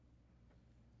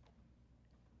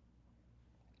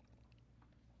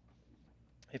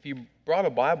If you brought a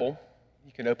Bible,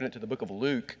 you can open it to the book of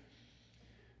Luke.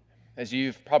 As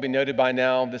you've probably noted by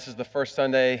now, this is the first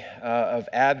Sunday of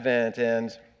Advent,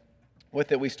 and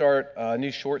with it we start a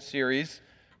new short series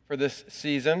for this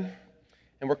season,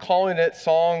 and we're calling it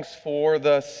Songs for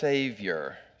the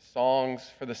Savior. Songs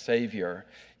for the Savior.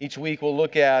 Each week we'll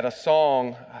look at a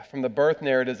song from the birth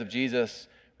narratives of Jesus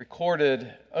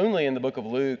recorded only in the book of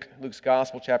Luke, Luke's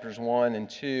Gospel, chapters 1 and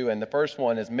 2, and the first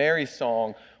one is Mary's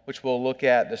song, which we'll look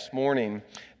at this morning.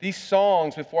 These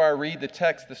songs, before I read the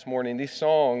text this morning, these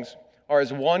songs are,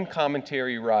 as one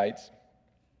commentary writes,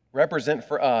 represent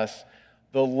for us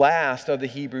the last of the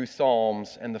Hebrew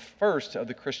Psalms and the first of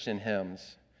the Christian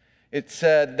hymns. It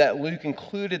said that Luke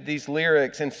included these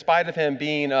lyrics in spite of him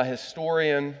being a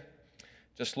historian,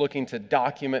 just looking to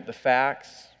document the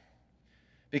facts,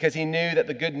 because he knew that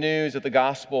the good news of the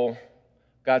gospel,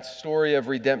 God's story of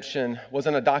redemption,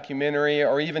 wasn't a documentary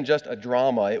or even just a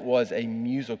drama. It was a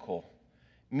musical,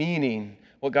 meaning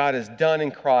what God has done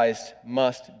in Christ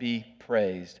must be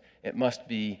praised. It must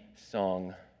be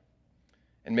sung.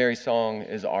 And Mary's song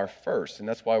is our first, and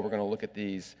that's why we're going to look at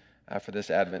these for this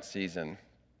Advent season.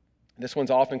 This one's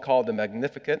often called the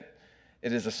Magnificat.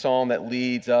 It is a psalm that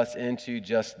leads us into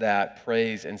just that,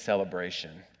 praise and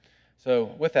celebration.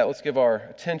 So with that, let's give our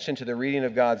attention to the reading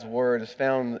of God's Word as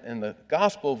found in the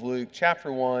Gospel of Luke,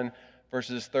 chapter 1,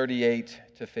 verses 38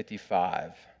 to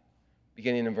 55.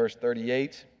 Beginning in verse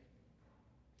 38.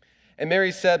 And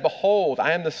Mary said, "Behold,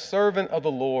 I am the servant of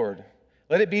the Lord.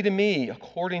 Let it be to me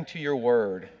according to your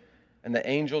word." And the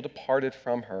angel departed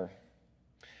from her.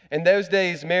 In those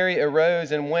days Mary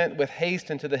arose and went with haste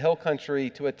into the hill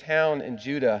country to a town in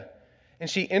Judah. And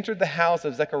she entered the house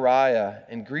of Zechariah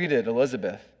and greeted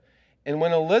Elizabeth. And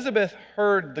when Elizabeth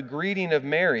heard the greeting of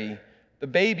Mary, the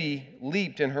baby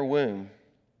leaped in her womb.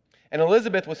 And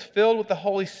Elizabeth was filled with the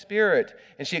Holy Spirit,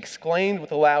 and she exclaimed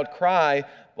with a loud cry,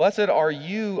 "Blessed are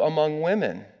you among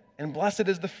women, and blessed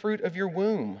is the fruit of your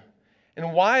womb.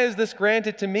 And why is this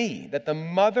granted to me, that the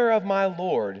mother of my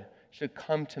Lord should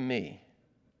come to me?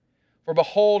 For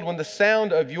behold, when the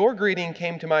sound of your greeting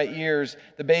came to my ears,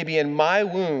 the baby in my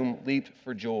womb leaped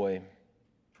for joy.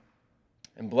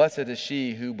 And blessed is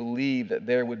she who believed that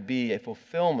there would be a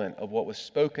fulfillment of what was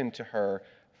spoken to her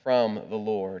from the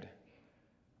Lord."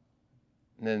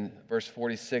 And then verse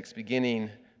 46,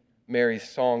 beginning Mary's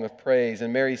song of praise.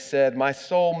 And Mary said, "My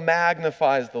soul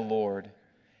magnifies the Lord,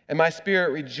 and my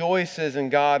spirit rejoices in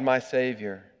God my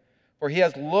Savior. For he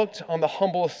has looked on the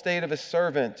humble estate of his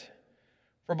servant.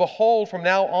 For behold, from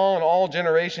now on all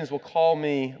generations will call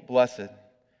me blessed.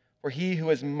 For he who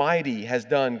is mighty has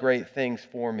done great things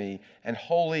for me, and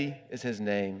holy is his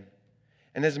name.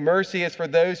 And his mercy is for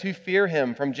those who fear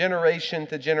him from generation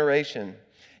to generation.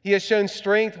 He has shown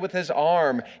strength with his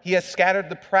arm. He has scattered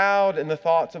the proud in the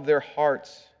thoughts of their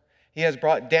hearts. He has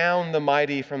brought down the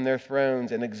mighty from their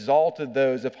thrones and exalted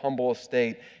those of humble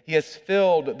estate. He has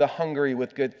filled the hungry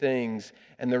with good things,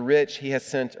 and the rich he has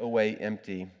sent away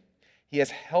empty. He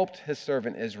has helped his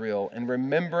servant Israel in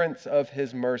remembrance of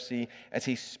his mercy as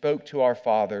he spoke to our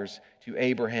fathers, to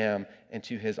Abraham, and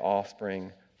to his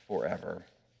offspring forever."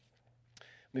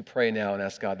 Let me pray now and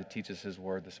ask God to teach us his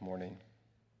word this morning.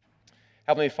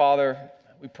 Heavenly Father,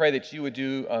 we pray that you would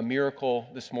do a miracle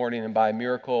this morning, and by a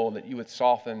miracle that you would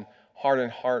soften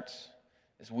hardened hearts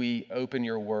as we open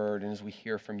your word and as we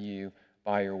hear from you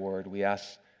by your word. We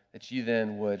ask that you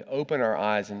then would open our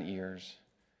eyes and ears,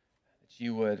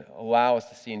 you would allow us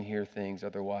to see and hear things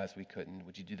otherwise we couldn't.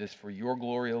 Would you do this for your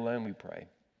glory alone, we pray.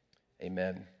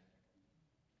 Amen.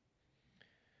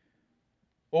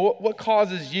 Well, what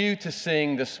causes you to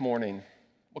sing this morning?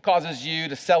 What causes you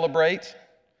to celebrate?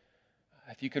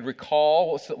 If you could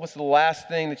recall, what's the last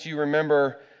thing that you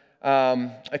remember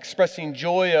expressing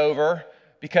joy over?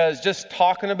 Because just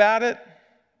talking about it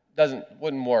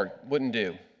wouldn't work, wouldn't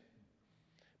do.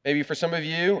 Maybe for some of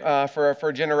you, for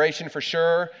a generation for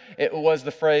sure, it was the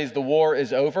phrase, "the war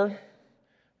is over,"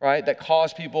 right? That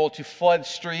caused people to flood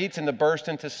streets and to burst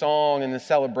into song and the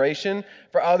celebration.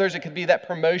 For others, it could be that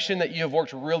promotion that you have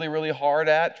worked really, really hard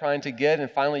at trying to get,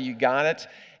 and finally you got it,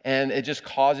 and it just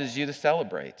causes you to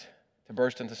celebrate, to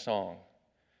burst into song.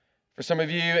 For some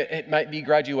of you, it might be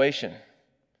graduation.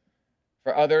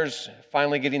 For others,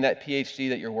 finally getting that PhD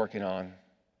that you're working on.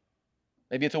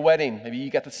 Maybe it's a wedding. Maybe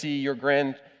you got to see your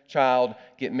grandchild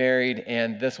get married,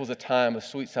 and this was a time of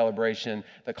sweet celebration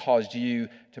that caused you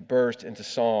to burst into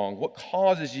song. What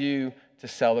causes you to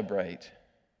celebrate?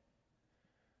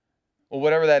 Well,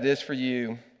 whatever that is for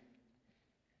you,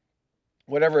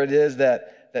 whatever it is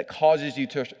that causes you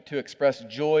to express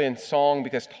joy and song,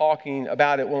 because talking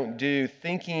about it won't do,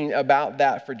 thinking about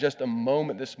that for just a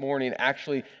moment this morning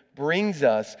actually brings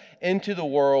us into the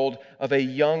world of a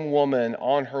young woman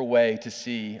on her way to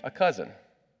see a cousin.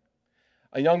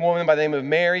 A young woman by the name of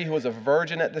Mary, who was a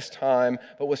virgin at this time,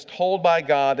 but was told by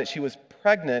God that she was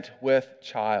pregnant with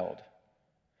child.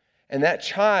 And that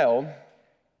child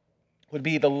would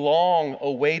be the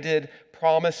long-awaited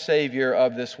promised Savior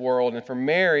of this world. And for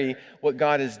Mary, what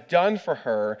God has done for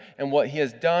her and what he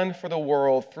has done for the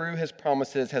world through his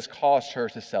promises has caused her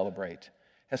to celebrate,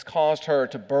 has caused her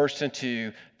to burst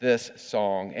into this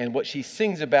song. And what she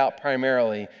sings about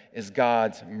primarily is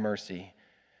God's mercy.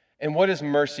 And what is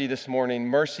mercy this morning?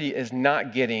 Mercy is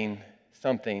not getting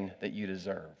something that you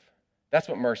deserve. That's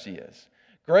what mercy is.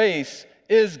 Grace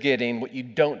is getting what you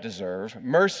don't deserve.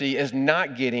 Mercy is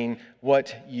not getting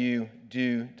what you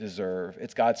do deserve.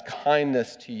 It's God's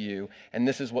kindness to you, and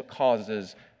this is what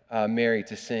causes Mary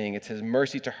to sing. It's his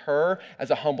mercy to her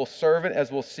as a humble servant, as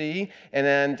we'll see,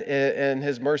 and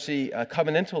his mercy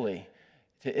covenantally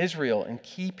to Israel in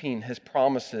keeping his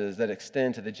promises that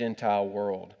extend to the Gentile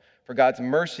world. For God's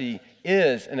mercy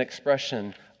is an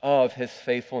expression of his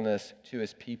faithfulness to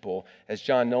his people. As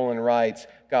John Nolan writes,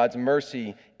 God's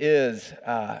mercy is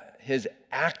his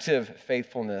active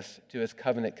faithfulness to his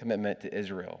covenant commitment to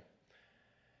Israel.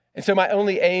 And so my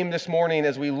only aim this morning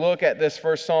as we look at this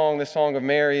first song, the Song of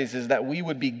Mary's, is that we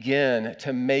would begin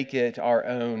to make it our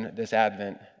own this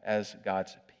Advent as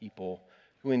God's people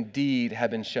who indeed have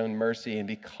been shown mercy. And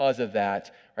because of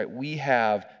that, right, we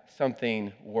have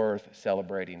something worth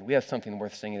celebrating. We have something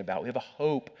worth singing about. We have a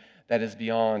hope that is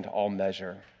beyond all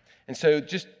measure. And so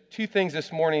just two things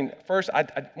this morning. First, I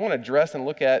want to address and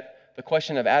look at the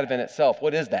question of Advent itself.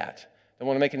 What is that? I don't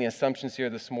want to make any assumptions here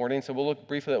this morning. So we'll look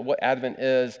briefly at what Advent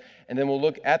is, and then we'll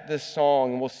look at this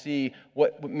song, and we'll see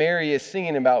what Mary is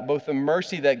singing about, both the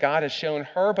mercy that God has shown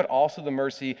her, but also the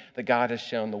mercy that God has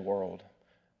shown the world.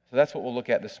 So that's what we'll look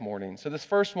at this morning. So this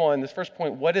first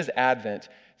point, what is Advent?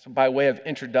 So by way of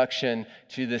introduction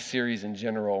to this series in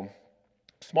general.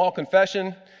 Small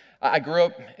confession, I grew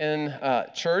up in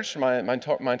church my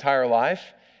entire life,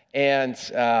 and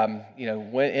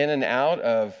went in and out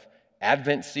of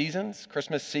Advent seasons,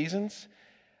 Christmas seasons.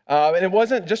 And it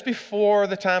wasn't just before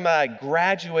the time I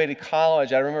graduated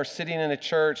college. I remember sitting in a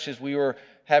church as we were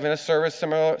having a service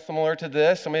similar to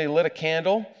this. Somebody lit a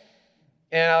candle,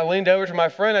 and I leaned over to my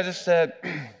friend. I just said,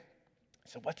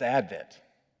 what's Advent?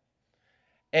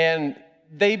 And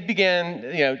they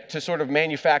began, to sort of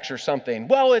manufacture something.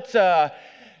 Well, it's,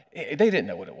 they didn't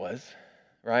know what it was,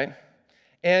 right?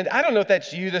 And I don't know if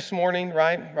that's you this morning,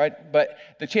 right? But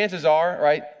the chances are,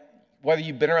 right, whether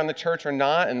you've been around the church or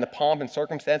not, and the pomp and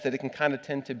circumstance that it can kind of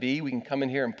tend to be, we can come in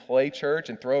here and play church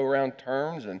and throw around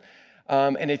terms.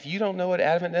 And if you don't know what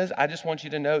Advent is, I just want you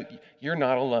to know you're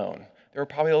not alone. There are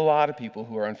probably a lot of people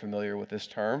who are unfamiliar with this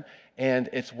term, and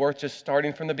it's worth just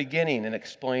starting from the beginning and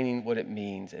explaining what it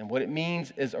means. And what it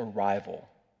means is arrival.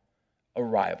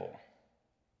 Arrival.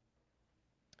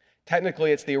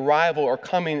 Technically, it's the arrival or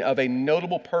coming of a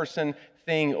notable person,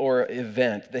 thing, or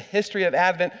event. The history of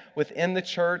Advent within the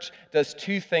church does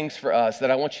two things for us that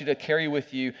I want you to carry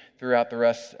with you throughout the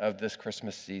rest of this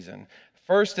Christmas season.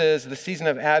 First is the season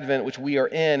of Advent, which we are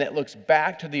in. It looks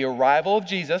back to the arrival of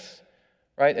Jesus,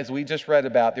 right? As we just read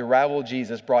about, the arrival of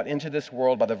Jesus brought into this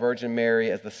world by the Virgin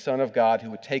Mary as the Son of God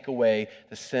who would take away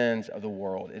the sins of the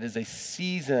world. It is a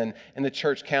season in the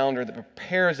church calendar that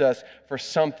prepares us for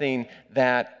something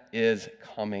that is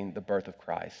coming, the birth of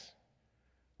Christ,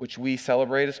 which we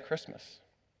celebrate as Christmas.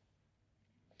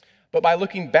 But by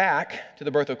looking back to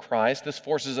the birth of Christ, this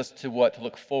forces us to what? To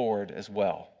look forward as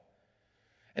well.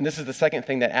 And this is the second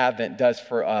thing that Advent does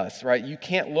for us, right? You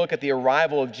can't look at the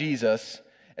arrival of Jesus,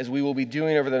 as we will be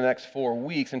doing over the next 4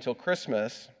 weeks until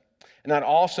Christmas, and not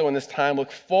also in this time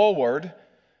look forward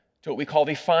to what we call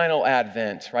the final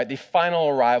Advent, right? The final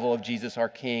arrival of Jesus, our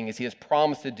King, as he has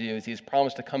promised to do, as he has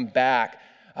promised to come back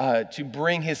to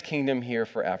bring his kingdom here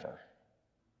forever.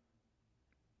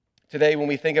 Today, when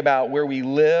we think about where we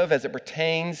live as it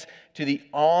pertains to the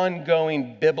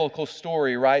ongoing biblical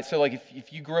story, right? So like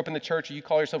if you grew up in the church or you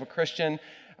call yourself a Christian,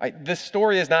 right, this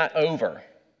story is not over.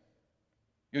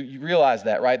 You realize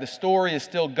that, right? The story is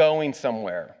still going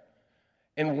somewhere.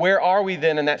 And where are we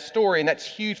then in that story? And that's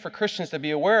huge for Christians to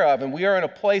be aware of. And we are in a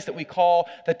place that we call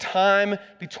the time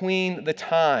between the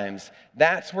times.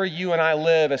 That's where you and I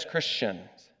live as Christians.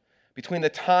 Between the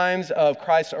times of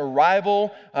Christ's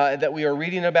arrival that we are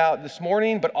reading about this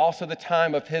morning, but also the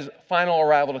time of his final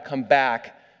arrival to come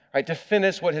back, right, to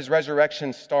finish what his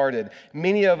resurrection started.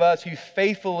 Many of us who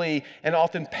faithfully and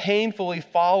often painfully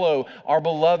follow our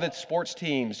beloved sports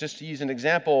teams, just to use an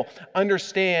example,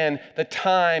 understand the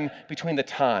time between the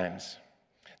times.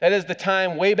 That is the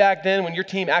time way back then when your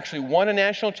team actually won a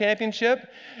national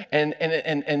championship, and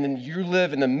then you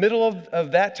live in the middle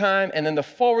of that time, and then the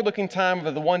forward-looking time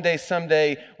of the one day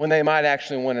someday when they might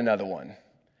actually win another one.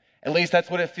 At least that's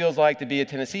what it feels like to be a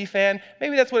Tennessee fan.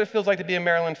 Maybe that's what it feels like to be a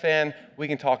Maryland fan. We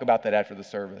can talk about that after the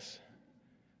service.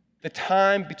 The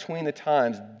time between the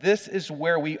times, this is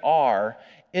where we are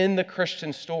in the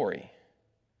Christian story.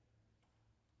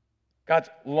 God's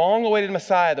long-awaited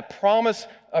Messiah, the promise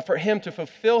for him to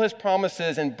fulfill his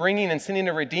promises in bringing and sending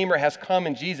a Redeemer has come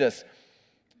in Jesus.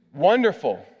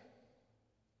 Wonderful.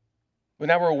 But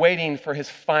now we're waiting for his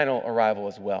final arrival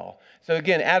as well. So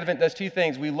again, Advent does two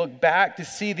things. We look back to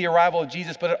see the arrival of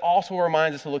Jesus, but it also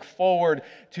reminds us to look forward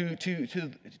to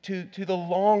the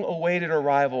long-awaited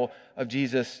arrival of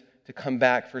Jesus to come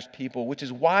back for his people, which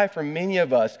is why for many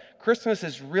of us, Christmas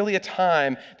is really a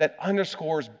time that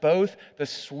underscores both the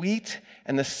sweet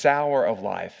and the sour of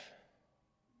life.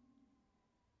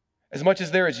 As much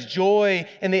as there is joy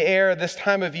in the air this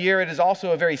time of year, it is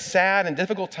also a very sad and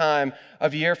difficult time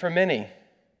of year for many.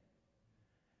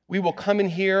 We will come in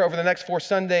here over the next 4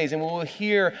 Sundays and we will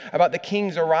hear about the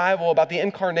King's arrival, about the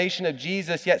incarnation of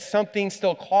Jesus, yet something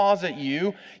still claws at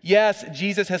you. Yes,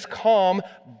 Jesus has come,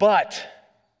 but...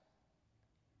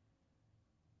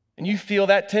 And you feel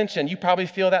that tension. You probably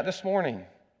feel that this morning.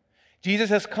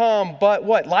 Jesus has come, but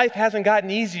what? Life hasn't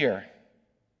gotten easier.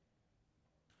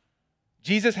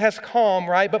 Jesus has come,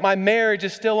 right? But my marriage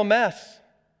is still a mess.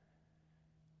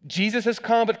 Jesus has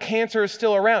come, but cancer is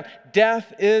still around.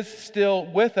 Death is still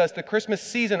with us. The Christmas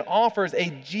season offers a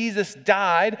Jesus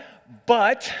died,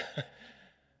 but...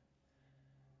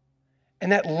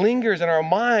 And that lingers in our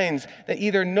minds that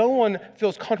either no one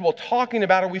feels comfortable talking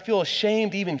about or we feel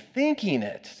ashamed even thinking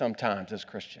it sometimes as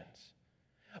Christians.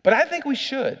 But I think we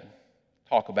should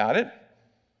talk about it.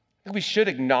 I think we should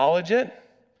acknowledge it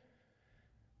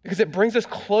because it brings us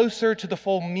closer to the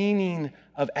full meaning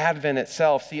of Advent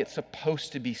itself. See, it's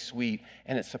supposed to be sweet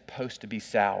and it's supposed to be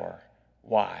sour.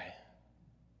 Why?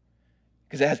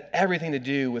 Because it has everything to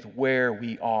do with where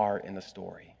we are in the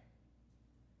story.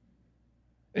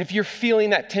 If you're feeling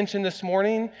that tension this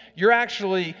morning, you're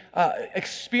actually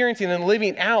experiencing and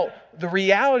living out the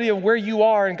reality of where you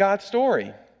are in God's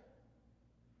story.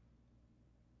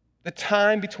 The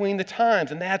time between the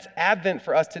times, and that's Advent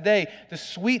for us today. The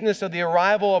sweetness of the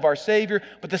arrival of our Savior,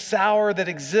 but the sour that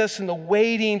exists in the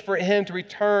waiting for him to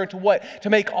return to what? To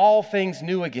make all things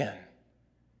new again.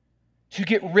 To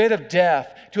get rid of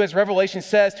death, to, as Revelation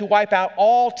says, to wipe out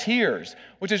all tears,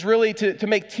 which is really to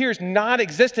make tears not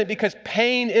existent because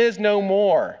pain is no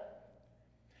more.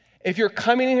 If you're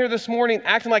coming in here this morning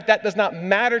acting like that does not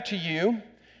matter to you,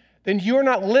 then you're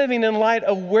not living in light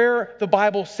of where the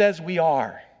Bible says we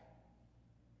are.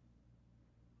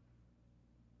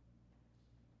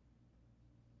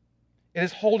 It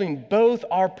is holding both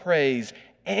our praise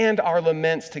and our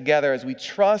laments together as we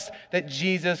trust that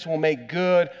Jesus will make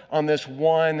good on this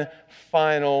one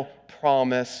final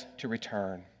promise to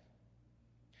return.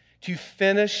 To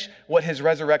finish what his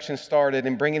resurrection started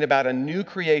and bringing about a new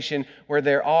creation where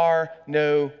there are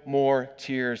no more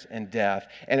tears and death.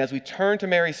 And as we turn to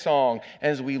Mary's song,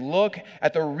 and as we look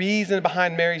at the reason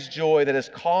behind Mary's joy that has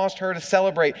caused her to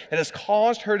celebrate, that has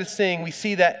caused her to sing, we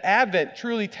see that Advent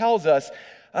truly tells us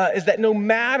is that no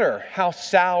matter how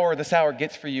sour the sour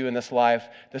gets for you in this life,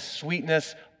 the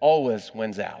sweetness always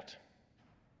wins out.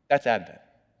 That's Advent.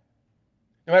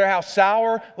 No matter how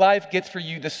sour life gets for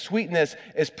you, the sweetness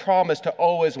is promised to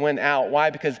always win out. Why?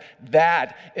 Because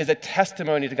that is a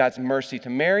testimony to God's mercy to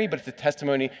Mary, but it's a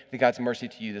testimony to God's mercy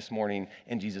to you this morning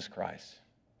in Jesus Christ.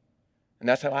 And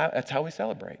that's how we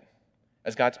celebrate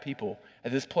as God's people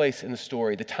at this place in the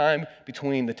story, the time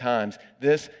between the times.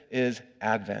 This is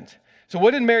Advent. So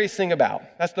what did Mary sing about?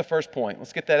 That's the first point.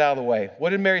 Let's get that out of the way. What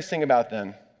did Mary sing about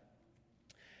then?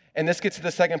 And this gets to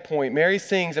the second point. Mary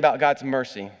sings about God's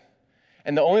mercy.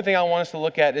 And the only thing I want us to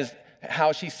look at is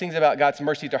how she sings about God's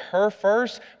mercy to her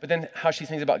first, but then how she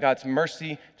sings about God's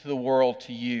mercy to the world,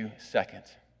 to you second.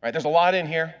 Right? There's a lot in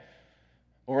here,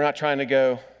 but we're not trying to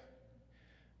go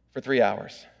for 3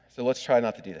 hours. So let's try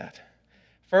not to do that.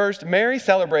 First, Mary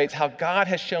celebrates how God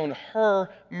has shown her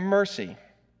mercy.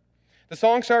 The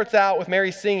song starts out with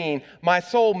Mary singing, "My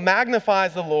soul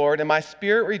magnifies the Lord, and my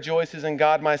spirit rejoices in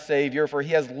God my Savior, for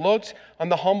he has looked on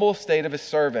the humble state of his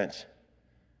servant."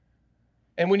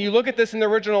 And when you look at this in the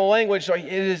original language, right,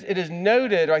 it is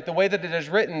noted, right, the way that it is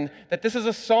written, that this is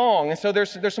a song. And so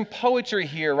there's some poetry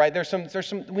here, right? There's some.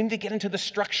 We need to get into the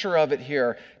structure of it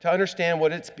here to understand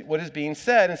what is being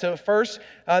said. And so first,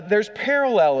 there's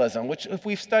parallelism, which if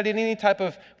we've studied any type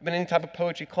of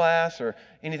poetry class or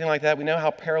anything like that, we know how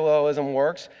parallelism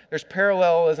works. There's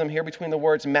parallelism here between the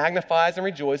words magnifies and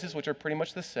rejoices, which are pretty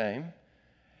much the same,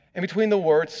 and between the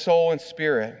words soul and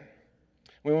spirit.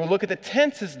 When we look at the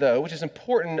tenses, though, which is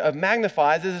important, of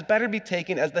magnifies, it is better to be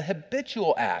taken as the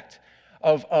habitual act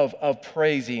of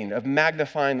praising, of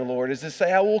magnifying the Lord, is to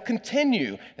say, I will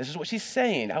continue. This is what she's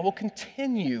saying. I will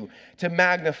continue to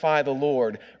magnify the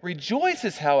Lord.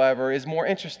 Rejoices, however, is more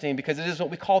interesting because it is what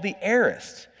we call the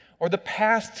aorist, or the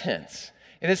past tense.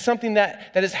 It is something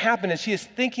that has happened, and she is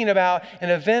thinking about an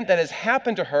event that has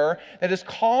happened to her that is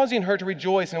causing her to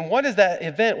rejoice. And what is that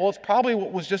event? Well, it's probably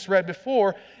what was just read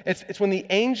before. It's when the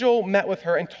angel met with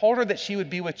her and told her that she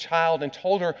would be with child and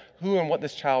told her who and what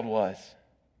this child was.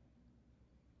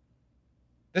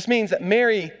 This means that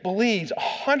Mary believes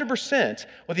 100%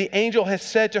 what the angel has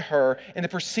said to her in the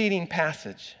preceding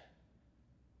passage.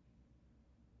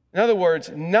 In other words,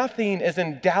 nothing is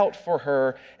in doubt for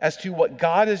her as to what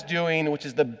God is doing, which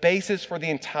is the basis for the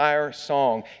entire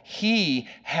song. He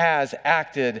has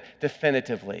acted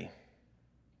definitively.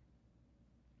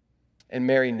 And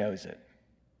Mary knows it.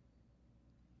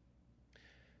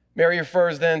 Mary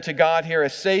refers then to God here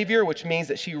as Savior, which means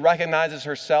that she recognizes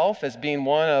herself as being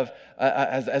one of,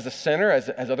 as a sinner, as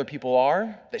other people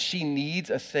are, that she needs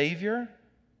a Savior,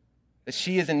 that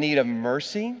she is in need of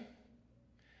mercy.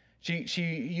 She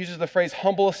uses the phrase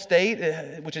humble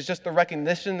estate, which is just the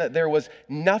recognition that there was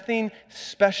nothing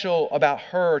special about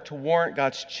her to warrant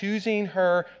God's choosing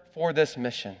her for this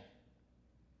mission.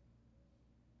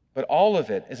 But all of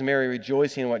it is Mary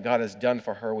rejoicing in what God has done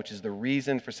for her, which is the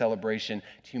reason for celebration,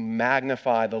 to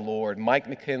magnify the Lord. Mike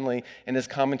McKinley, in his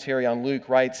commentary on Luke,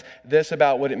 writes this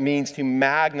about what it means to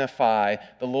magnify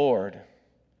the Lord.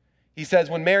 He says,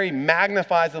 when Mary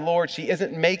magnifies the Lord, she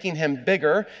isn't making him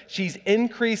bigger. She's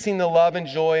increasing the love and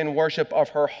joy and worship of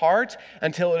her heart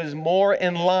until it is more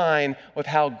in line with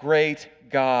how great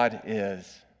God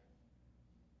is.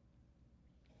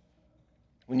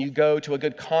 When you go to a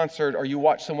good concert or you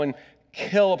watch someone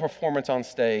kill a performance on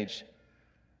stage,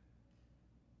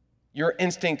 your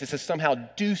instinct is to somehow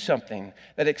do something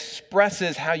that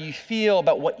expresses how you feel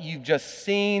about what you've just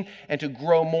seen and to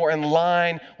grow more in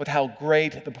line with how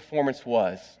great the performance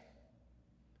was.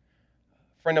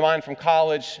 A friend of mine from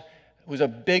college was a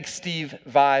big Steve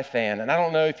Vai fan, and I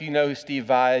don't know if you know who Steve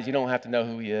Vai is. You don't have to know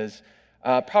who he is.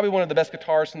 Probably one of the best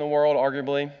guitarists in the world,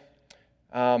 arguably.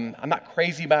 I'm not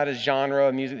crazy about his genre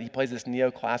of music. He plays this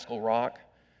neoclassical rock.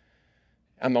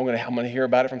 I'm going to hear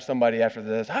about it from somebody after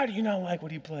this. How do you not like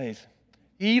what he plays?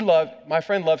 My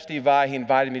friend loved Steve Vai. He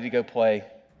invited me to go play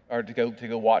or to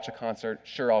go watch a concert.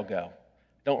 Sure, I'll go.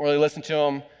 Don't really listen to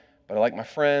him, but I like my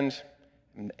friend,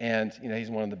 and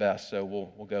he's one of the best, so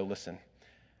we'll go listen.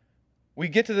 We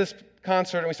get to this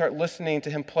concert and we start listening to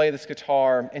him play this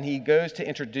guitar, and he goes to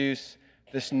introduce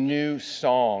this new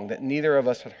song that neither of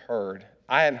us had heard.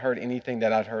 I hadn't heard anything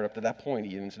that I'd heard up to that point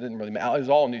even, so it didn't really matter. It was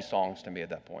all new songs to me at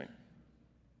that point.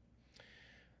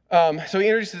 So he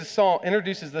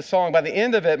introduces the song. By the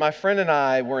end of it, my friend and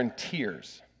I were in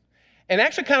tears. And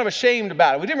actually kind of ashamed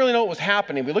about it. We didn't really know what was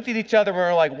happening. We looked at each other and we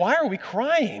were like, why are we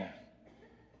crying?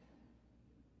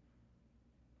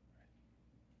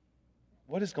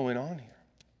 What is going on here?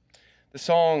 The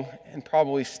song, and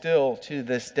probably still to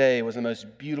this day, was the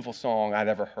most beautiful song I'd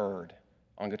ever heard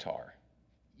on guitar.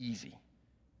 Easy.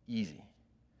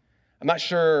 I'm not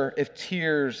sure if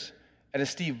tears at a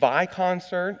Steve Vai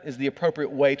concert is the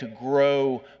appropriate way to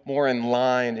grow more in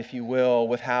line, if you will,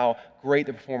 with how great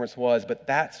the performance was, but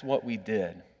that's what we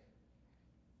did.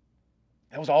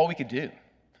 That was all we could do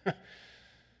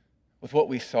with what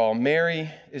we saw. Mary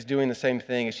is doing the same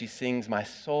thing as she sings, "My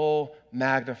soul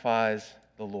magnifies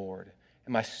the Lord,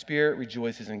 and my spirit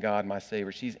rejoices in God, my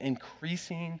Savior." She's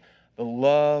increasing the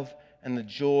love and the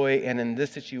joy, and in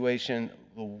this situation,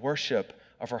 the worship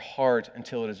of her heart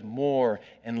until it is more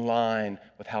in line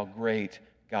with how great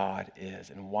God is.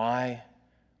 And why?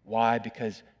 Why?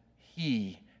 Because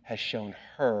he has shown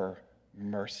her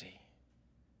mercy.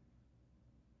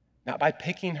 Not by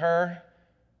picking her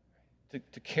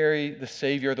to carry the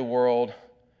Savior of the world,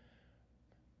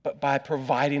 but by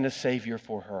providing a Savior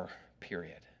for her,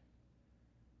 period.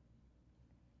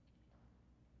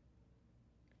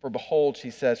 For behold,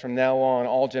 she says, from now on,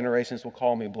 all generations will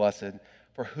call me blessed.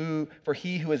 For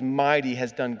he who is mighty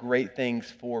has done great things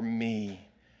for me,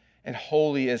 And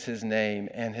holy is his name,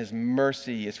 and his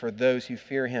mercy is for those who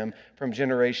fear him from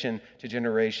generation to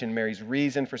generation. Mary's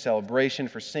reason for celebration,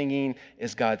 for singing,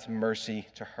 is God's mercy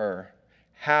to her.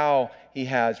 How he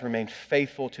has remained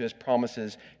faithful to his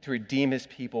promises to redeem his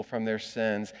people from their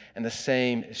sins. And the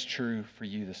same is true for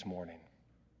you this morning.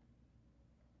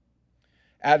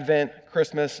 Advent,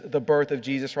 Christmas, the birth of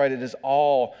Jesus, right? It is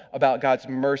all about God's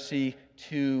mercy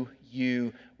to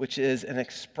you, which is an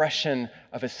expression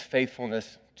of his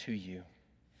faithfulness to you.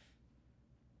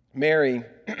 Mary,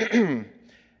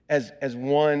 as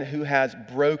one who has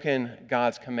broken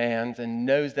God's commands and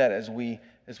knows that as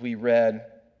we read,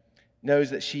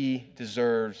 knows that she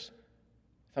deserves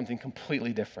something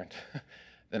completely different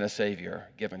than a Savior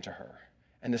given to her.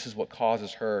 And this is what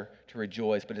causes her to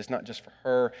rejoice, but it's not just for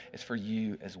her, it's for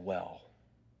you as well.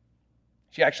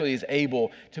 She actually is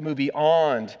able to move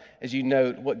beyond, as you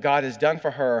note, what God has done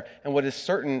for her and what is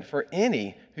certain for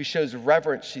any who shows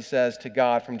reverence, she says, to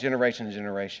God from generation to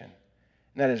generation.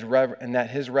 And that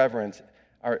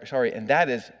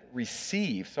is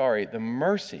receive the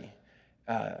mercy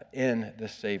in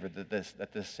this Savior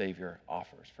that this Savior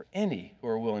offers for any who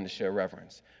are willing to show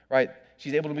reverence, right?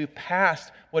 She's able to move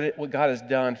past what God has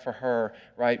done for her,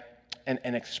 right,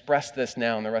 and express this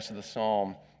now in the rest of the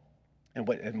psalm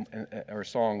or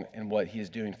song and what he is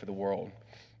doing for the world.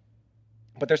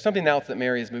 But there's something else that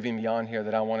Mary is moving beyond here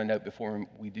that I want to note before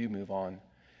we do move on,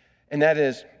 and that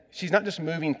is she's not just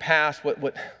moving past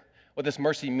what this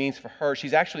mercy means for her.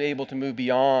 She's actually able to move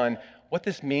beyond what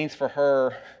this means for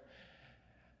her.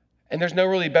 And there's no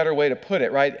really better way to put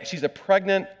it, right? She's a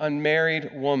pregnant,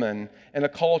 unmarried woman in a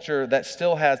culture that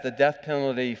still has the death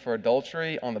penalty for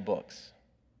adultery on the books.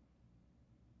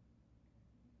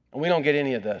 And we don't get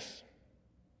any of this.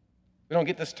 We don't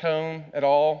get this tone at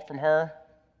all from her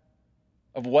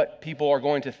of what people are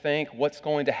going to think, what's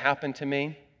going to happen to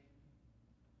me.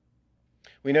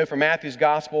 We know from Matthew's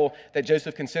gospel that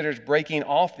Joseph considers breaking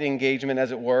off the engagement,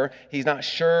 as it were. He's not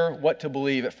sure what to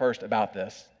believe at first about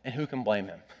this, and who can blame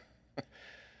him?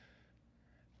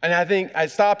 And I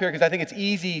stop here because I think it's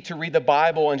easy to read the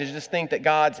Bible and to just think that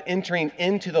God's entering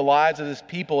into the lives of his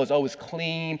people is always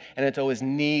clean and it's always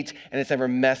neat and it's never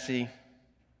messy.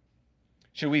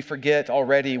 Should we forget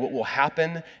already what will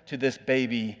happen to this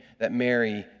baby that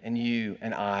Mary and you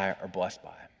and I are blessed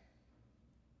by?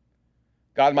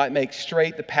 God might make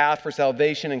straight the path for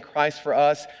salvation in Christ for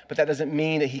us, but that doesn't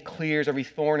mean that he clears every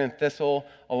thorn and thistle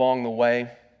along the way.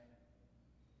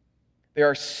 There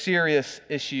are serious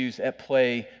issues at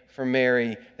play for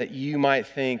Mary that you might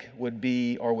think would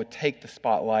take the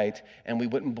spotlight, and we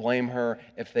wouldn't blame her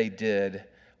if they did.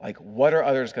 Like, what are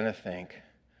others going to think?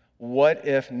 What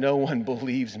if no one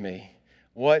believes me?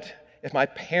 What if my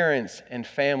parents and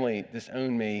family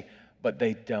disown me, but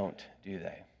they don't, do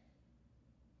they?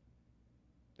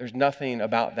 There's nothing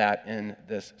about that in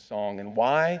this song. And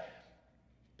why?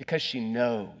 Because she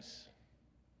knows.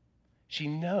 She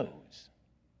knows.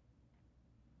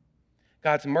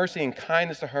 God's mercy and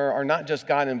kindness to her are not just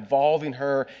God involving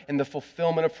her in the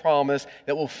fulfillment of promise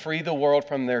that will free the world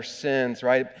from their sins,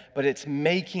 right? But it's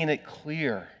making it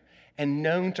clear and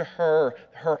known to her,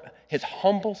 his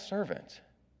humble servant,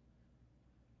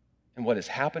 and what is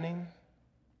happening,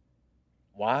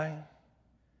 why,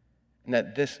 and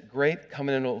that this great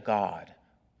covenantal God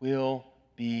will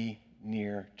be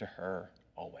near to her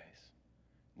always.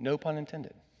 No pun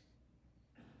intended.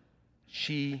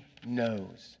 She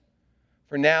knows.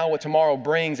 For now, what tomorrow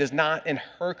brings is not in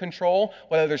her control.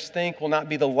 What others think will not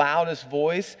be the loudest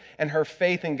voice, and her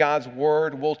faith in God's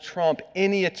word will trump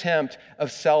any attempt of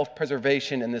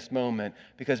self-preservation in this moment.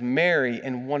 Because Mary,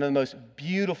 in one of the most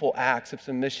beautiful acts of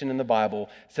submission in the Bible,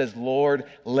 says, "Lord,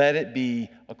 let it be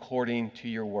according to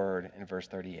your word," in verse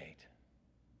 38.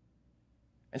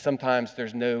 And sometimes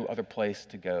there's no other place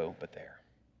to go but there.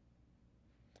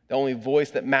 The only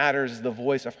voice that matters is the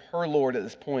voice of her Lord at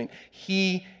this point.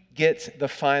 He gets the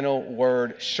final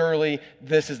word. Surely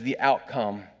this is the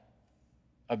outcome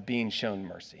of being shown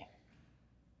mercy.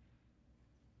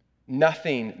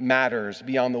 Nothing matters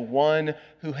beyond the one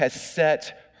who has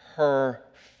set her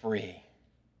free,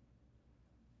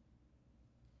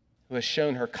 who has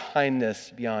shown her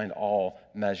kindness beyond all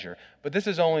measure. But this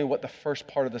is only what the first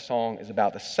part of the song is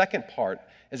about. The second part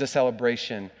is a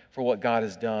celebration for what God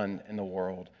has done in the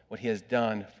world, what he has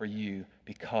done for you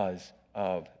because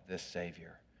of this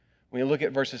Savior. When you look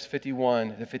at verses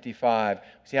 51 to 55,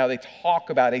 see how they talk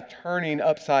about a turning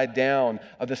upside down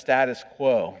of the status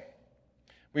quo.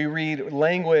 We read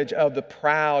language of the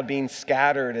proud being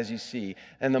scattered, as you see,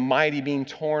 and the mighty being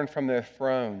torn from their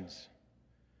thrones.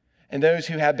 And those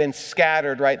who have been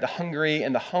scattered, right? The hungry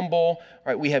and the humble,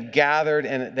 right? We have gathered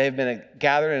and they've been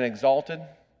gathered and exalted.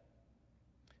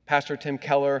 Pastor Tim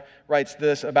Keller writes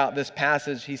this about this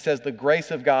passage. He says, the grace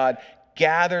of God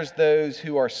gathers those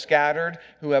who are scattered,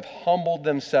 who have humbled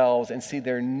themselves and see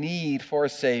their need for a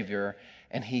Savior,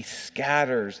 and he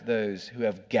scatters those who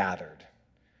have gathered.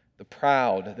 The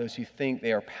proud, those who think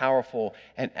they are powerful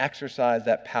and exercise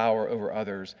that power over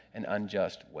others in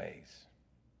unjust ways.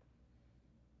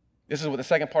 This is what the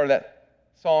second part of that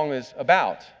song is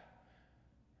about.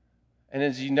 And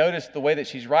as you notice the way that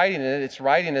she's writing it, it's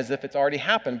writing as if it's already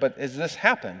happened, but has this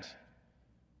happened?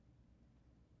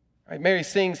 Right? Mary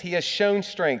sings, he has shown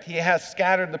strength, he has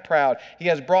scattered the proud, he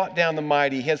has brought down the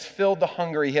mighty, he has filled the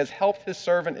hungry, he has helped his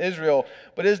servant Israel.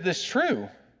 But is this true?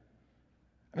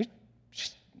 I mean,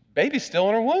 baby's still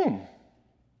in her womb.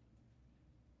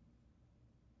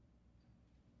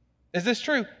 Is this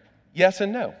true? Yes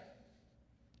and no.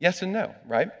 Yes and no,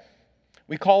 right?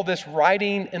 We call this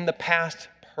writing in the past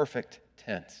perfect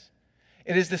tense.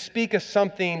 It is to speak of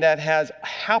something that has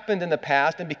happened in the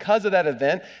past, and because of that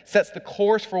event, sets the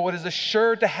course for what is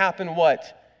assured to happen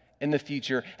what? In the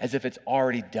future, as if it's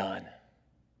already done.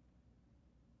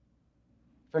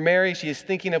 For Mary, she is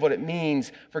thinking of what it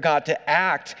means for God to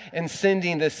act in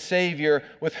sending this Savior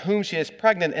with whom she is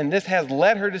pregnant, and this has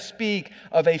led her to speak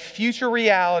of a future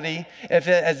reality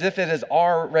as if it has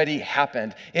already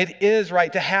happened. It is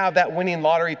right to have that winning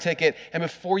lottery ticket, and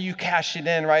before you cash it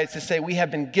in, right, it's to say we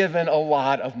have been given a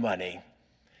lot of money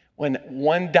when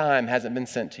one dime hasn't been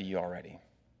sent to you already.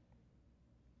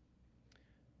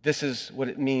 This is what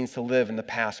it means to live in the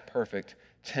past perfect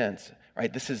tense.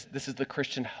 Right? This is the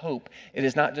Christian hope. It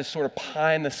is not just sort of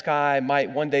pie in the sky, might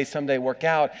one day, someday work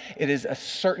out. It is a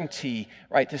certainty,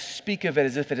 right? To speak of it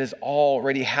as if it has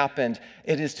already happened.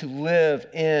 It is to live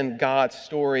in God's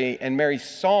story. And Mary's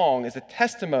song is a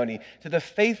testimony to the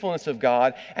faithfulness of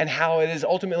God and how it is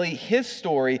ultimately his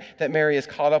story that Mary is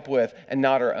caught up with and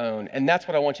not her own. And that's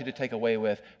what I want you to take away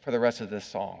with for the rest of this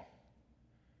song.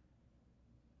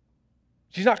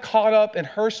 She's not caught up in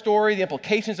her story, the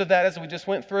implications of that as we just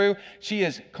went through. She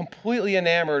is completely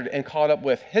enamored and caught up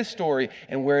with his story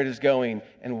and where it is going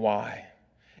and why.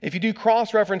 If you do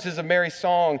cross-references of Mary's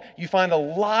song, you find a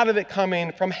lot of it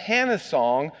coming from Hannah's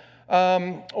song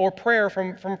or prayer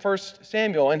from 1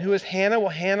 Samuel. And who is Hannah? Well,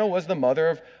 Hannah was the mother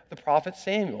of the prophet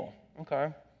Samuel. Okay.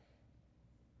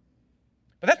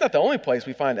 But that's not the only place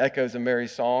we find echoes of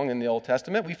Mary's song in the Old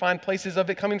Testament. We find places of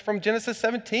it coming from Genesis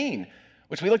 17.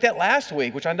 Which we looked at last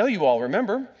week, which I know you all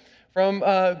remember, from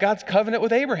God's covenant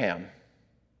with Abraham.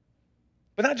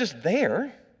 But not just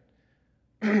there,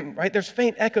 right? There's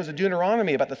faint echoes of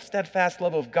Deuteronomy about the steadfast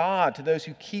love of God to those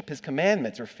who keep his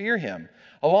commandments or fear him.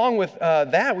 Along with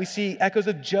that, we see echoes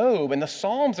of Job, and the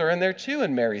Psalms are in there too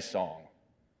in Mary's song.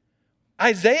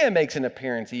 Isaiah makes an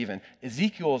appearance even.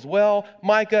 Ezekiel as well,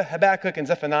 Micah, Habakkuk, and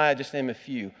Zephaniah, just to name a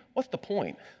few. What's the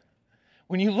point?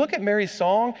 When you look at Mary's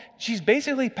song, she's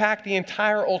basically packed the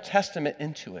entire Old Testament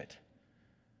into it.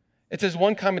 It's as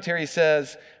one commentary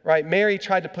says, right, Mary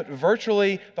tried to put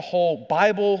virtually the whole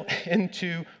Bible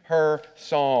into her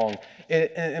song.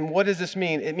 And what does this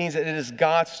mean? It means that it is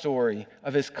God's story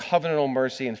of his covenantal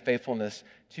mercy and faithfulness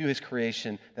to his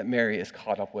creation that Mary is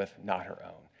caught up with, not her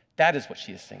own. That is what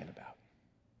she is singing about.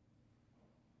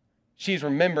 She's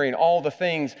remembering all the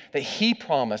things that he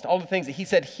promised, all the things that he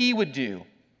said he would do.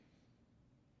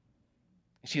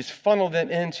 She has funneled them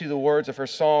into the words of her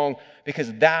song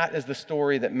because that is the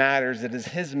story that matters. It is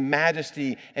his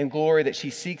majesty and glory that she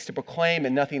seeks to proclaim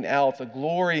and nothing else. A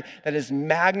glory that is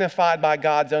magnified by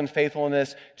God's own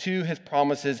faithfulness to his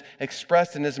promises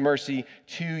expressed in his mercy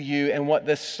to you. And what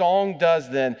this song does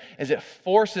then is it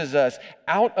forces us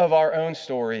out of our own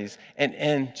stories and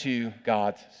into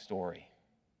God's story.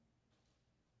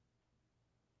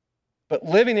 But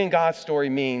living in God's story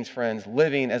means, friends,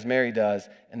 living as Mary does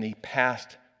in the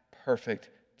past perfect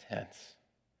tense.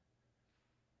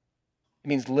 It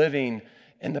means living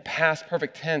in the past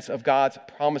perfect tense of God's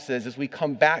promises as we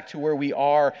come back to where we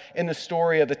are in the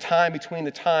story of the time between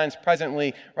the times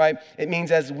presently, right? It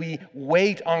means as we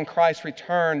wait on Christ's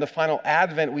return, the final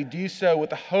advent, we do so with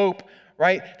the hope,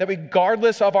 right, that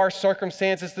regardless of our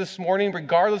circumstances this morning,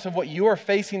 regardless of what you are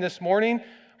facing this morning,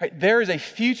 right, there is a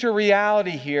future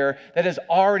reality here that is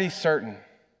already certain.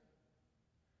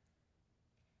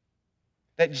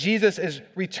 That Jesus is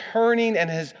returning and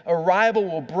his arrival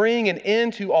will bring an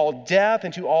end to all death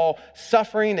and to all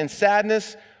suffering and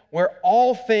sadness, where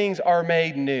all things are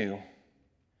made new.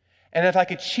 And if I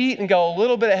could cheat and go a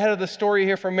little bit ahead of the story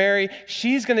here for Mary,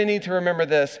 she's going to need to remember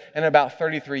this in about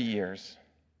 33 years.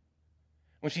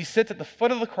 When she sits at the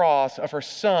foot of the cross of her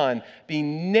son,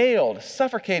 being nailed,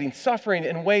 suffocating, suffering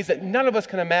in ways that none of us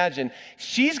can imagine,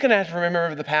 she's going to have to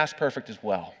remember the past perfect as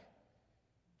well.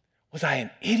 Was I an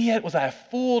idiot? Was I a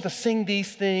fool to sing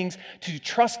these things, to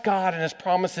trust God and his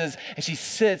promises? And she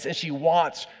sits and she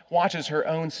watches her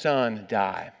own son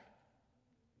die.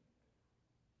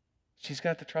 She's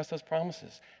going to have to trust those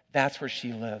promises. That's where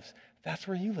she lives. That's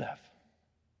where you live.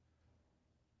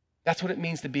 That's what it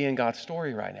means to be in God's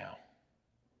story right now.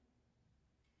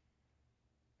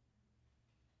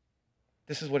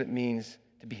 This is what it means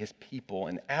to be his people.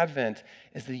 And Advent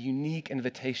is the unique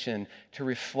invitation to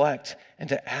reflect and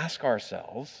to ask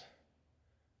ourselves,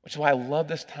 which is why I love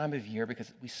this time of year,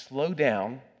 because we slow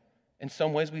down. In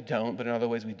some ways we don't, but in other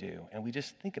ways we do. And we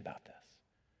just think about this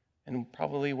in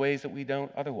probably ways that we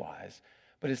don't otherwise.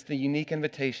 But it's the unique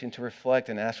invitation to reflect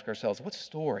and ask ourselves, what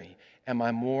story am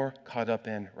I more caught up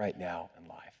in right now in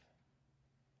life?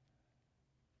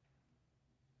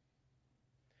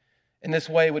 In this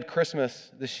way, would Christmas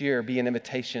this year be an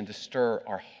invitation to stir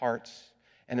our hearts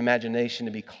and imagination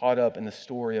to be caught up in the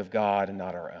story of God and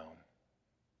not our own?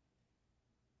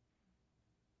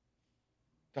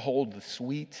 To hold the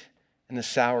sweet and the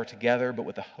sour together, but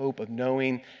with the hope of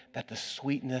knowing that the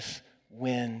sweetness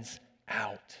wins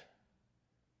out.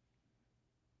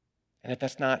 And if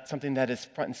that's not something that is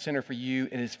front and center for you,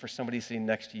 it is for somebody sitting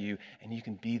next to you, and you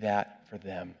can be that for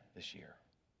them this year.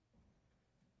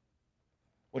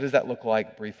 What does that look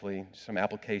like briefly? Some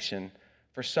application.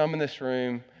 For some in this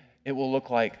room, it will look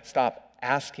like stop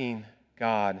asking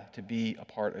God to be a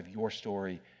part of your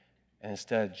story and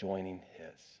instead joining his.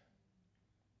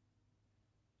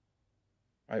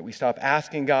 All right, we stop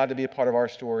asking God to be a part of our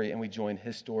story and we join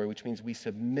his story, which means we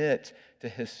submit to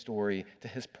his story, to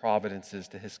his providences,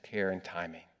 to his care and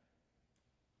timing.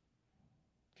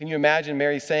 Can you imagine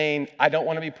Mary saying, I don't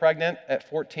want to be pregnant at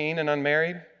 14 and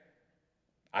unmarried?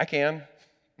 I can.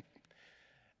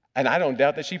 And I don't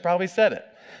doubt that she probably said it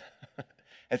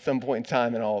at some point in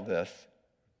time in all of this.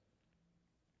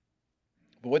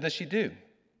 But what does she do?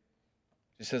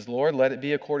 She says, Lord, let it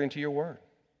be according to your word.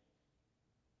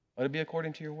 Let it be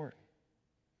according to your word.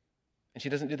 And she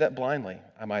doesn't do that blindly,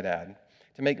 I might add.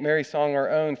 To make Mary's song our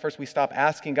own, first we stop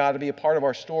asking God to be a part of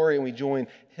our story and we join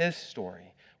his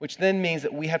story, which then means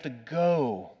that we have to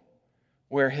go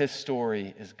where his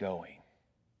story is going,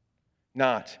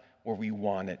 not where we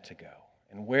want it to go.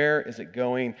 And where is it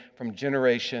going from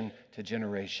generation to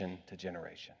generation to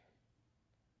generation?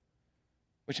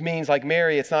 Which means, like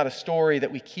Mary, it's not a story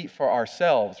that we keep for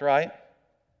ourselves, right?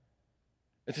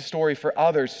 It's a story for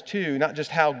others too, not just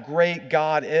how great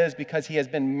God is because he has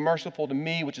been merciful to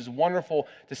me, which is wonderful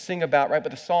to sing about, right?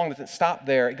 But the song doesn't stop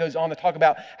there. It goes on to talk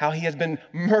about how he has been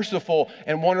merciful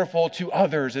and wonderful to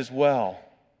others as well.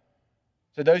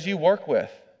 To those you work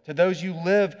with, to those you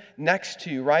live next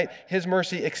to, right? His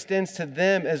mercy extends to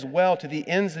them as well, to the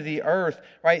ends of the earth,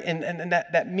 right? And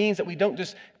that means that we don't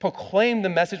just proclaim the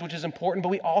message, which is important, but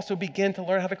we also begin to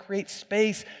learn how to create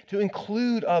space to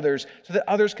include others so that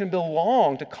others can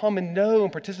belong, to come and know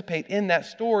and participate in that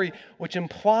story, which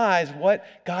implies what?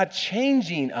 God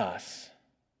changing us.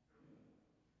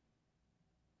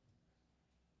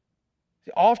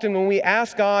 Often when we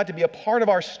ask God to be a part of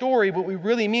our story, what we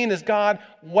really mean is, God,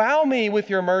 wow me with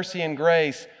your mercy and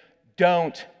grace.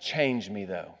 Don't change me,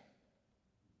 though.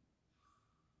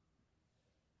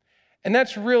 And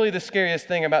that's really the scariest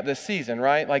thing about this season,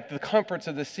 right? Like the comforts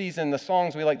of the season, the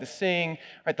songs we like to sing,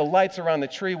 right? The lights around the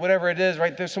tree, whatever it is,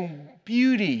 right? There's some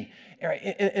beauty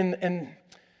in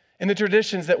the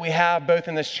traditions that we have both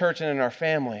in this church and in our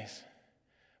families.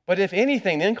 But if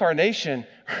anything, the incarnation,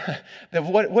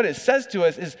 what it says to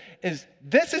us is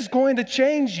this is going to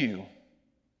change you,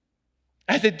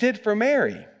 as it did for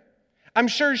Mary. I'm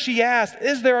sure she asked,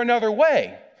 is there another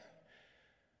way?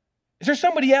 Is there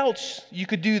somebody else you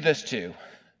could do this to?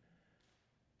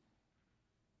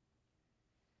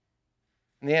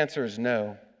 And the answer is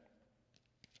no.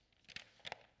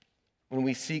 When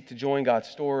we seek to join God's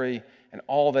story and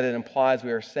all that it implies,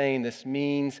 we are saying this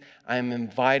means I am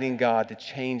inviting God to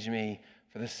change me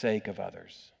for the sake of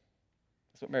others.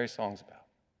 That's what Mary's song's about.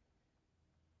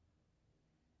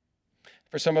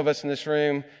 For some of us in this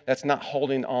room, that's not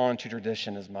holding on to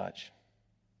tradition as much.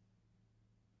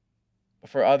 But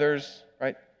for others,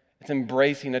 right, it's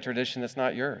embracing a tradition that's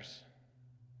not yours.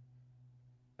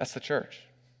 That's the church.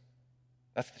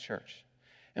 That's the church.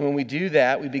 And when we do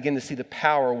that, we begin to see the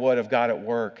power of God at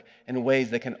work in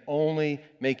ways that can only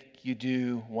make you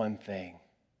do one thing,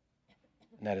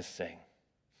 and that is sing.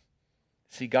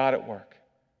 See God at work.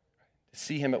 to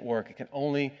see him at work. It can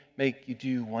only make you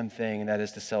do one thing, and that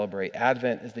is to celebrate.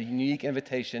 Advent is the unique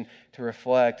invitation to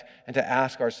reflect and to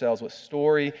ask ourselves, what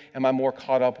story am I more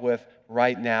caught up with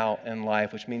right now in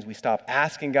life? Which means we stop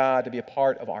asking God to be a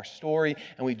part of our story,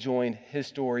 and we join his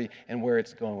story and where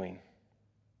it's going.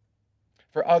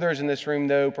 For others in this room,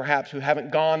 though, perhaps who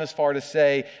haven't gone as far to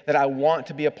say that I want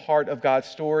to be a part of God's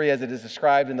story as it is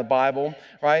described in the Bible,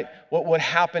 right? What would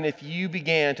happen if you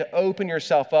began to open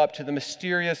yourself up to the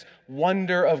mysterious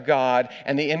wonder of God,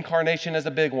 and the incarnation is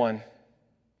a big one,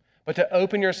 but to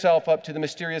open yourself up to the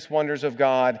mysterious wonders of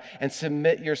God and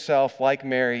submit yourself, like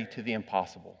Mary, to the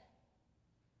impossible?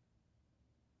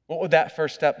 What would that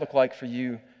first step look like for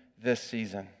you this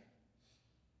season?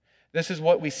 This is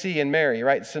what we see in Mary,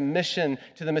 right? Submission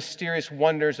to the mysterious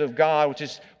wonders of God, which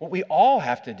is what we all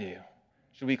have to do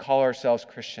should we call ourselves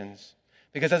Christians.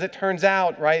 Because as it turns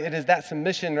out, right, it is that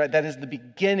submission, right, that is the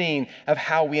beginning of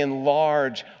how we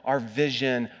enlarge our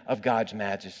vision of God's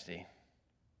majesty.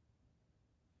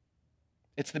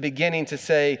 It's the beginning to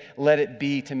say, let it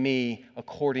be to me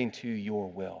according to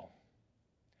your will.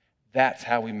 That's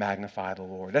how we magnify the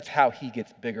Lord. That's how he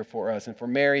gets bigger for us. And for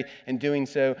Mary, in doing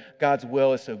so, God's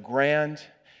will is so grand,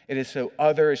 it is so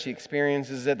other as she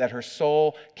experiences it, that her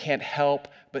soul can't help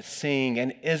but sing.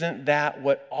 And isn't that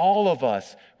what all of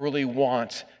us really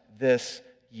want this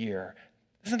year?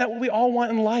 Isn't that what we all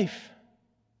want in life?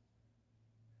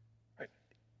 Right?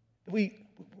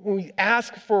 When we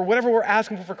ask for whatever we're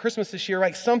asking for Christmas this year,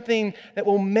 right, something that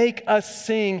will make us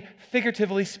sing,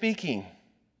 figuratively speaking.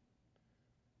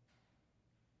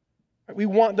 We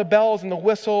want the bells and the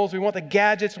whistles. We want the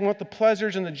gadgets. We want the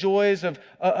pleasures and the joys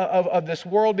of this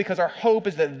world, because our hope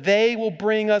is that they will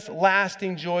bring us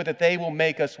lasting joy, that they will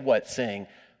make us what? Sing,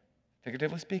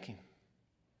 figuratively speaking.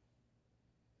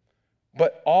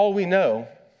 But all we know,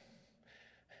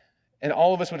 and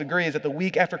all of us would agree, is that the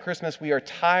week after Christmas, we are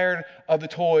tired of the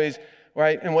toys,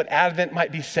 right? And what Advent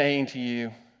might be saying to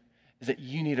you is that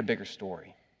you need a bigger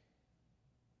story.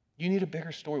 You need a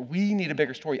bigger story. We need a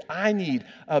bigger story. I need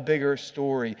a bigger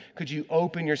story. Could you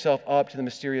open yourself up to the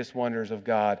mysterious wonders of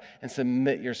God and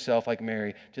submit yourself, like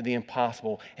Mary, to the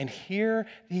impossible? And hear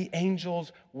the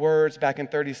angel's words back in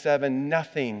 37,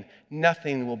 nothing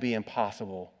will be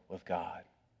impossible with God.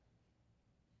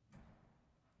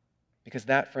 Because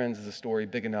that, friends, is a story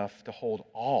big enough to hold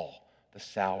all the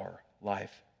sour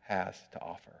life has to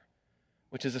offer,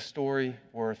 which is a story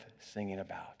worth singing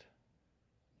about.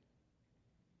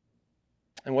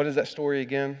 And what is that story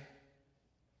again?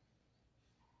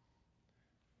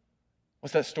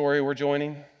 What's that story we're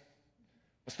joining?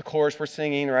 What's the chorus we're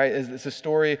singing, right? It's a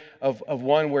story of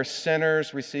one where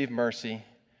sinners receive mercy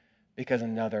because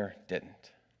another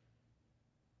didn't.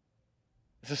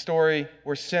 It's a story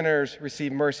where sinners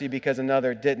receive mercy because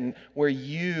another didn't, where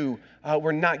you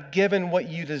were not given what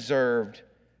you deserved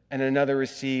and another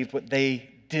received what they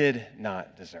did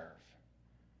not deserve.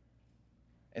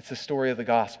 It's the story of the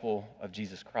gospel of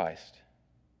Jesus Christ.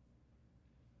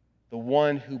 The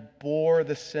one who bore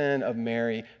the sin of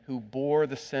Mary, who bore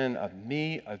the sin of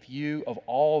me, of you, of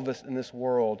all of us in this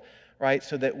world, right?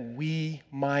 So that we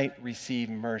might receive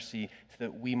mercy, so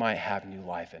that we might have new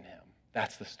life in him.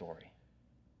 That's the story.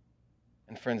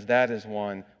 And friends, that is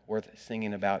one worth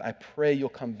singing about. I pray you'll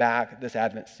come back this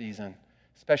Advent season,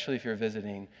 especially if you're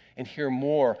visiting, and hear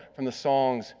more from the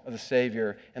songs of the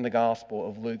Savior and the Gospel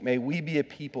of Luke. May we be a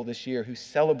people this year who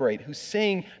celebrate, who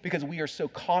sing because we are so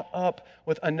caught up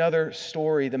with another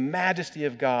story, the majesty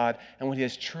of God and what he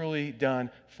has truly done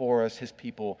for us, his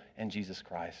people, and Jesus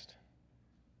Christ.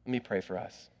 Let me pray for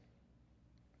us.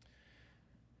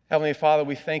 Heavenly Father,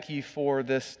 we thank you for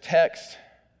this text,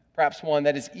 perhaps one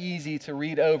that is easy to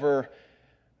read over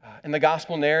in the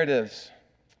gospel narratives,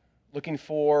 looking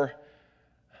for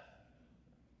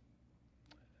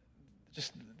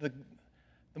just the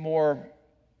more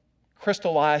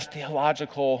crystallized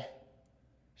theological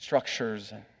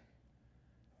structures and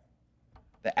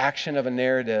the action of a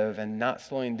narrative, and not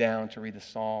slowing down to read the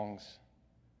songs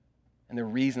and the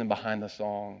reason behind the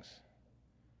songs.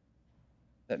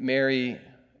 That Mary,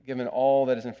 given all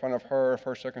that is in front of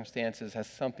her circumstances, has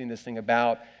something to sing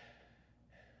about.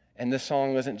 And this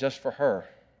song wasn't just for her.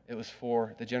 It was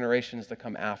for the generations to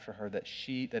come after her,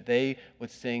 that they would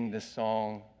sing this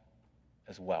song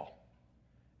as well.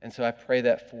 And so I pray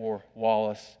that for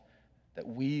Wallace, that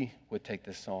we would take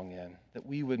this song in, that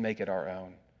we would make it our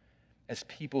own as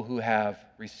people who have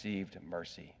received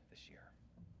mercy this year.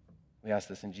 We ask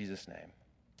this in Jesus' name.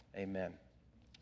 Amen.